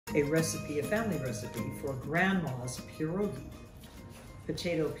a recipe, a family recipe for grandma's pierogi,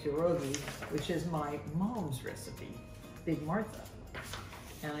 potato pierogi, which is my mom's recipe, Big Martha.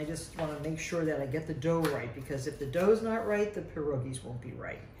 And I just want to make sure that I get the dough right, because if the dough's not right, the pierogis won't be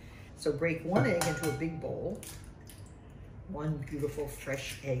right. So break 1 egg into a big bowl, 1 beautiful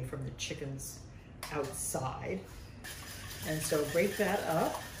fresh egg from the chickens outside. And so break that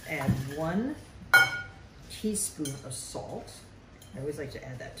up, add 1 teaspoon of salt. I always like to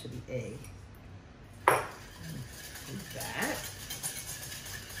add that to the egg. Do that.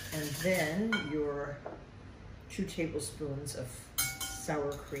 And then your 2 tablespoons of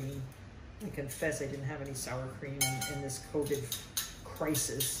sour cream. I confess I didn't have any sour cream in this COVID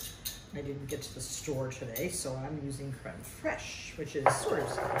crisis. I didn't get to the store today, so I'm using creme fraiche, which is sort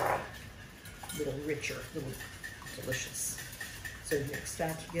of a little richer, a little delicious. So mix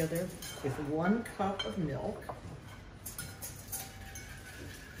that together with 1 cup of milk.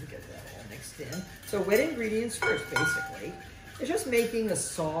 Get that all mixed in. So wet ingredients first, basically. It's just making a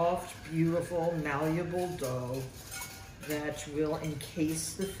soft, beautiful, malleable dough that will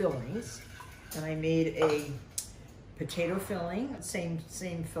encase the fillings. And I made a potato filling, same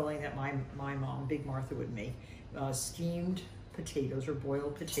filling that my mom, Big Martha, would make. Steamed potatoes or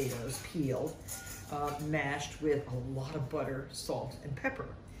boiled potatoes, peeled, mashed with a lot of butter, salt, and pepper.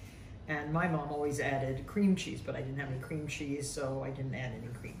 And my mom always added cream cheese, but I didn't have any cream cheese, so I didn't add any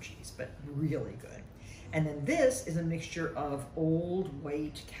cream cheese, but really good. And then this is a mixture of old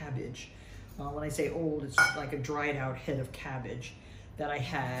white cabbage. When I say old, it's like a dried out head of cabbage that I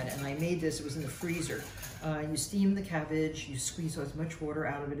had, and I made this, it was in the freezer. You steam the cabbage, you squeeze as much water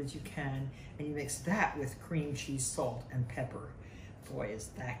out of it as you can, and you mix that with cream cheese, salt, and pepper. Boy, is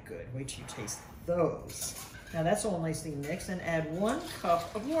that good. Wait till you taste those. Now that's all nicely mixed, and add 1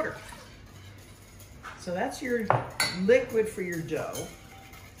 cup of water. So that's your liquid for your dough.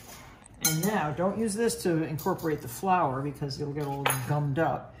 And now, don't use this to incorporate the flour because it'll get all gummed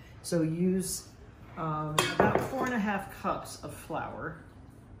up. So use about 4½ cups of flour.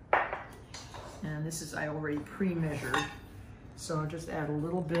 And this is, I already pre-measured. So I'll just add a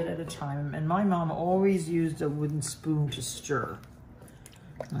little bit at a time. And my mom always used a wooden spoon to stir.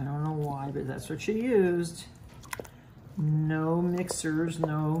 I don't know why, but that's what she used. No mixers,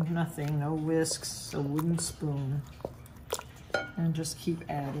 no nothing, no whisks, a wooden spoon. And just keep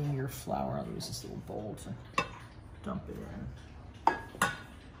adding your flour. I'll use this little bowl to dump it in.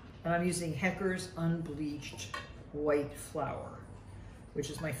 And I'm using Hecker's unbleached white flour, which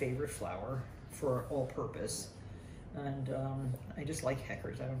is my favorite flour for all purpose. And I just like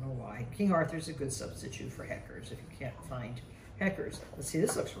Hecker's, I don't know why. King Arthur's a good substitute for Hecker's if you can't find Hecker's. Let's see,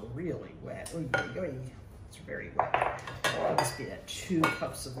 this looks really wet. Oy, oy, oy. It's very wet. That must be that 2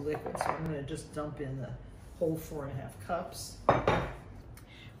 cups of liquid. So I'm gonna just dump in the whole 4½ cups.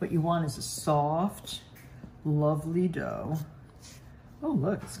 What you want is a soft, lovely dough. Oh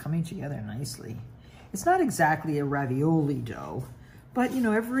look, it's coming together nicely. It's not exactly a ravioli dough, but you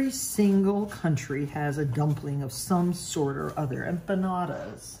know, every single country has a dumpling of some sort or other.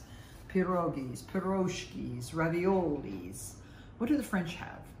 Empanadas, pierogis, pierogies, raviolis. What do the French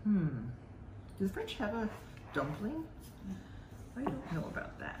have? Do the French have a dumpling? I don't know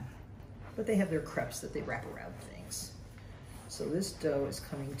about that. But they have their crepes that they wrap around things. So this dough is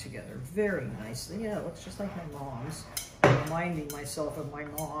coming together very nicely. Yeah, it looks just like my mom's. I'm reminding myself of my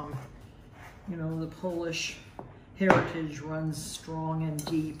mom. You know, the Polish heritage runs strong and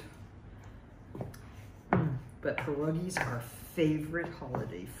deep. But pierogis are our favorite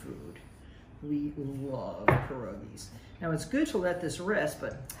holiday food. We love pierogis. Now it's good to let this rest,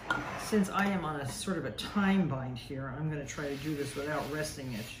 but since I am on a sort of a time bind here, I'm gonna try to do this without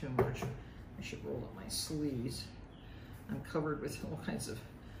resting it too much. I should roll up my sleeves. I'm covered with all kinds of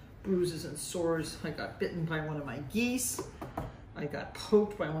bruises and sores. I got bitten by one of my geese. I got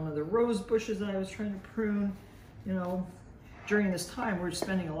poked by one of the rose bushes that I was trying to prune. You know, during this time, we're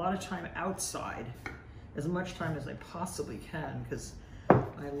spending a lot of time outside, as much time as I possibly can, because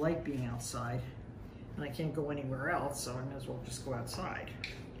I like being outside and I can't go anywhere else, so I might as well just go outside.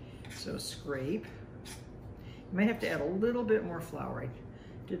 So scrape. You might have to add a little bit more flour.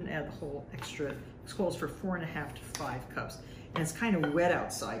 I didn't add the whole extra. This calls for 4½ to 5 cups. And it's kind of wet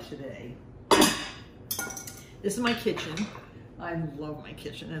outside today. This is my kitchen. I love my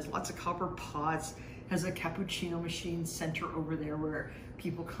kitchen. It has lots of copper pots. It has a cappuccino machine center over there where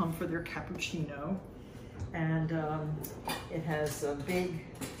people come for their cappuccino. And it has a big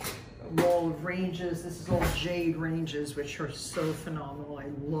wall of ranges. This is all jade ranges, which are so phenomenal. I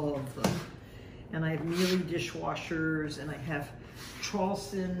love them. And I have Miele dishwashers, and I have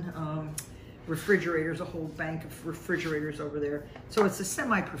Charleston refrigerators, a whole bank of refrigerators over there. So it's a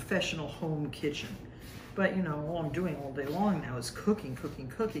semi-professional home kitchen. But you know, all I'm doing all day long now is cooking, cooking,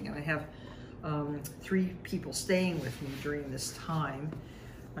 cooking. And I have 3 people staying with me during this time.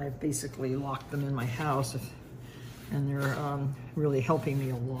 I've basically locked them in my house, and they're really helping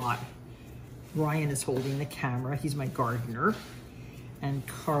me a lot. Ryan is holding the camera. He's my gardener. And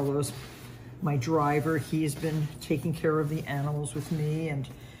Carlos, my driver, he's been taking care of the animals with me and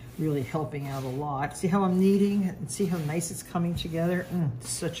really helping out a lot. See how I'm kneading and see how nice it's coming together?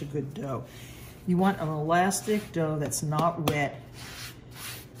 Such a good dough. You want an elastic dough that's not wet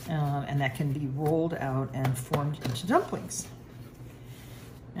and that can be rolled out and formed into dumplings.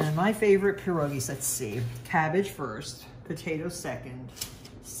 And my favorite pierogies, let's see, cabbage first, potato second,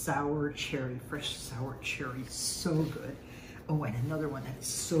 sour cherry, fresh sour cherry, so good. Oh, and another one that is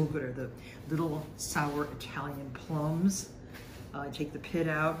so good are the little sour Italian plums. Take the pit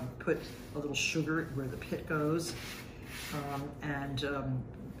out and put a little sugar where the pit goes, and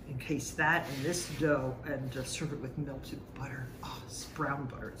encase that in this dough and serve it with melted butter. Oh, it's brown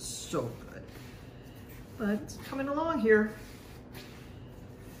butter, it's so good. But it's coming along here.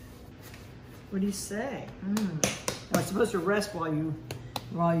 What do you say? Well, it's supposed to rest while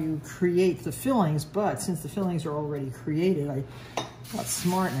you create the fillings, but since the fillings are already created, I got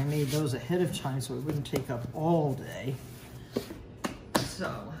smart and I made those ahead of time so it wouldn't take up all day.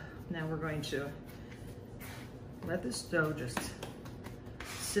 So now we're going to let this dough just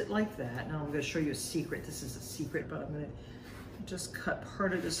sit like that. Now I'm going to show you a secret. This is a secret, but I'm going to just cut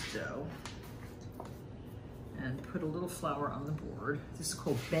part of this dough and put a little flour on the board. This is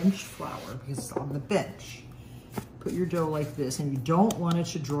called bench flour because it's on the bench. Put your dough like this, and you don't want it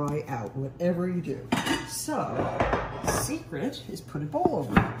to dry out, whatever you do. So the secret is put a bowl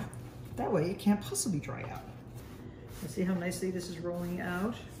over it. That way it can't possibly dry out. See how nicely this is rolling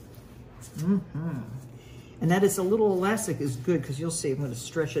out? And that it's a little elastic is good because you'll see I'm going to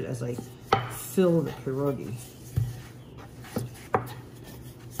stretch it as I fill the pierogi.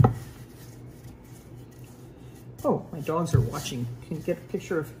 Oh, my dogs are watching. Can you get a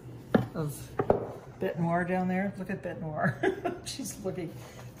picture of Bête Noire down there? Look at Bête Noire. She's looking,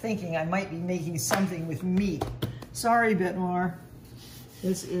 thinking I might be making something with meat. Sorry, Bête Noire.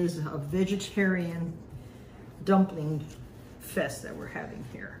 This is a vegetarian dumpling fest that we're having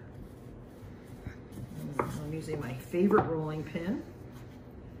here. I'm using my favorite rolling pin,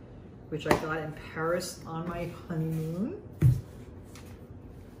 which I got in Paris on my honeymoon.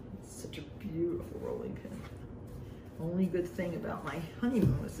 It's such a beautiful rolling pin. Only good thing about my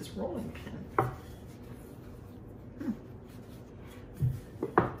honeymoon was this rolling pin.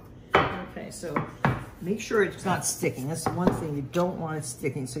 Okay, so make sure it's not sticking. That's the one thing, you don't want it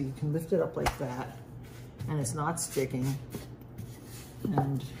sticking, so you can lift it up like that and it's not sticking,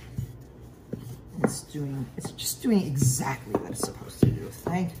 and it's just doing exactly what it's supposed to do.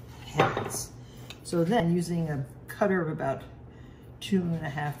 Thank heavens. So then, using a cutter of about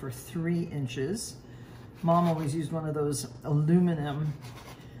 2.5 or 3 inches, Mom always used one of those aluminum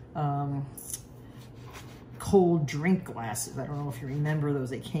cold drink glasses. I don't know if you remember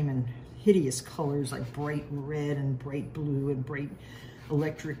those. They came in hideous colors like bright red and bright blue and bright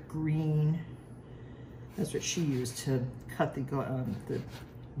electric green. That's what she used to cut the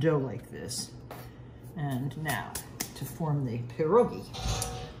dough like this. And now, to form the pierogi,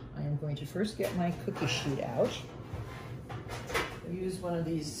 I am going to first get my cookie sheet out. I use one of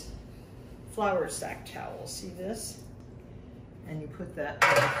these flour sack towels. See this? And you put that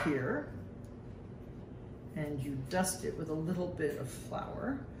right here, and you dust it with a little bit of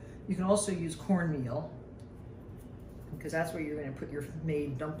flour. You can also use cornmeal, because that's what you're going to put your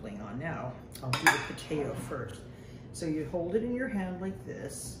made dumpling on now. I'll do the potato first. So you hold it in your hand like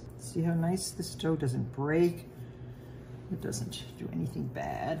this. See how nice this dough doesn't break? It doesn't do anything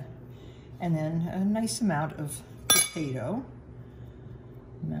bad. And then a nice amount of potato.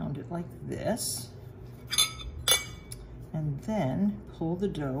 Mound it like this. And then pull the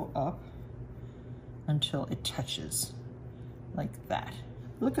dough up until it touches like that.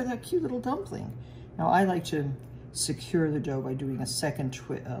 Look at that cute little dumpling. Now I like to secure the dough by doing a second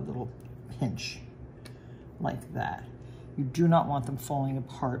little pinch like that. You do not want them falling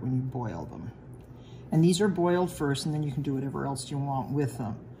apart when you boil them. And these are boiled first, and then you can do whatever else you want with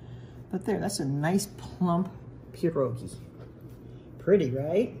them. But there, that's a nice plump pierogi. Pretty,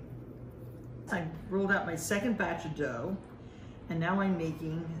 right? I rolled out my second batch of dough, and now I'm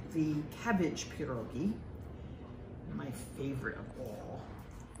making the cabbage pierogi, my favorite of all.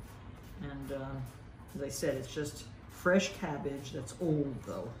 And as I said, it's just fresh cabbage that's old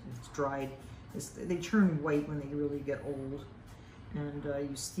though. It's dried. They turn white when they really get old. And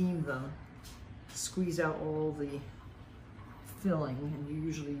you steam them squeeze out all the filling, and you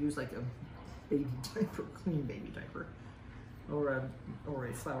usually use like a baby diaper, clean baby diaper, or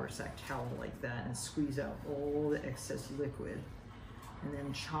a flour sack towel like that, and squeeze out all the excess liquid, and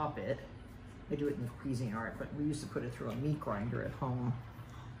then chop it. I do it in the Cuisinart, but we used to put it through a meat grinder at home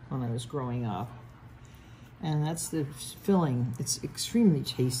when I was growing up. And that's the filling. It's extremely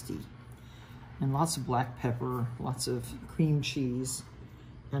tasty. And lots of black pepper, lots of cream cheese,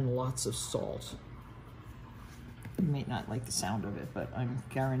 and lots of salt. You may not like the sound of it, but I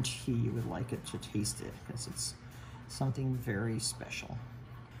guarantee you would like it to taste it, because it's something very special.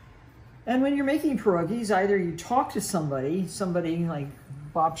 And when you're making pierogies, either you talk to somebody like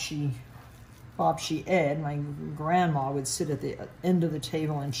Babci Ed, my grandma, would sit at the end of the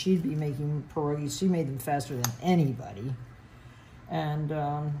table and she'd be making pierogies. She made them faster than anybody. And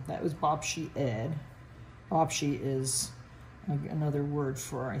that was Babci Ed. Babci is another word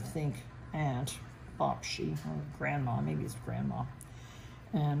for, I think, aunt. Babci, or grandma, maybe it's grandma.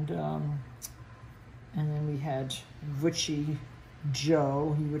 And then we had Vucci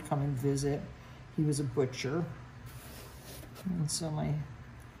Joe. He would come and visit. He was a butcher. And so my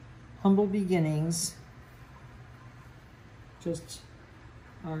humble beginnings just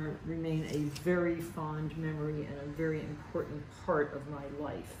remain a very fond memory and a very important part of my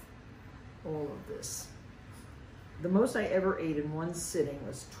life, all of this. The most I ever ate in one sitting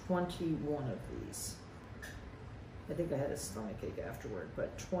was 21 of these. I think I had a stomachache afterward,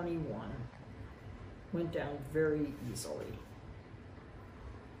 but 21 went down very easily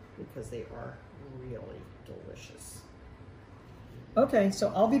because they are really delicious. Okay,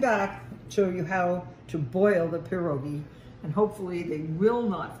 so I'll be back to show you how to boil the pierogi, and hopefully they will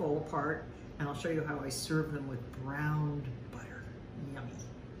not fall apart, and I'll show you how I serve them with browned butter. Yummy.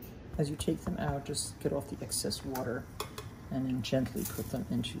 As you take them out, just get off the excess water and then gently put them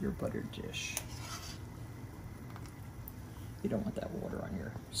into your buttered dish. You don't want that water on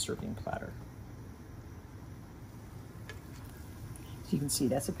your serving platter. So you can see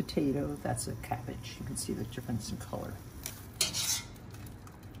that's a potato, that's a cabbage. You can see the difference in color.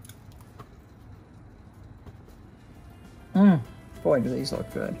 Boy, do these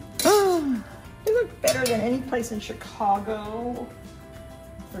look good. They look better than any place in Chicago.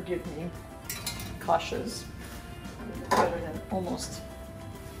 Forgive me, Kasha's. Better than almost,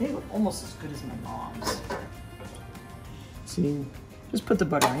 they look almost as good as my mom's. See, just put the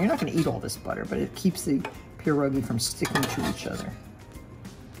butter on. You're not gonna eat all this butter, but it keeps the pierogi from sticking to each other.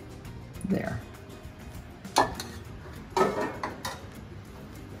 There.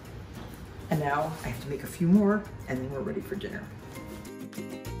 And now I have to make a few more, and then we're ready for dinner.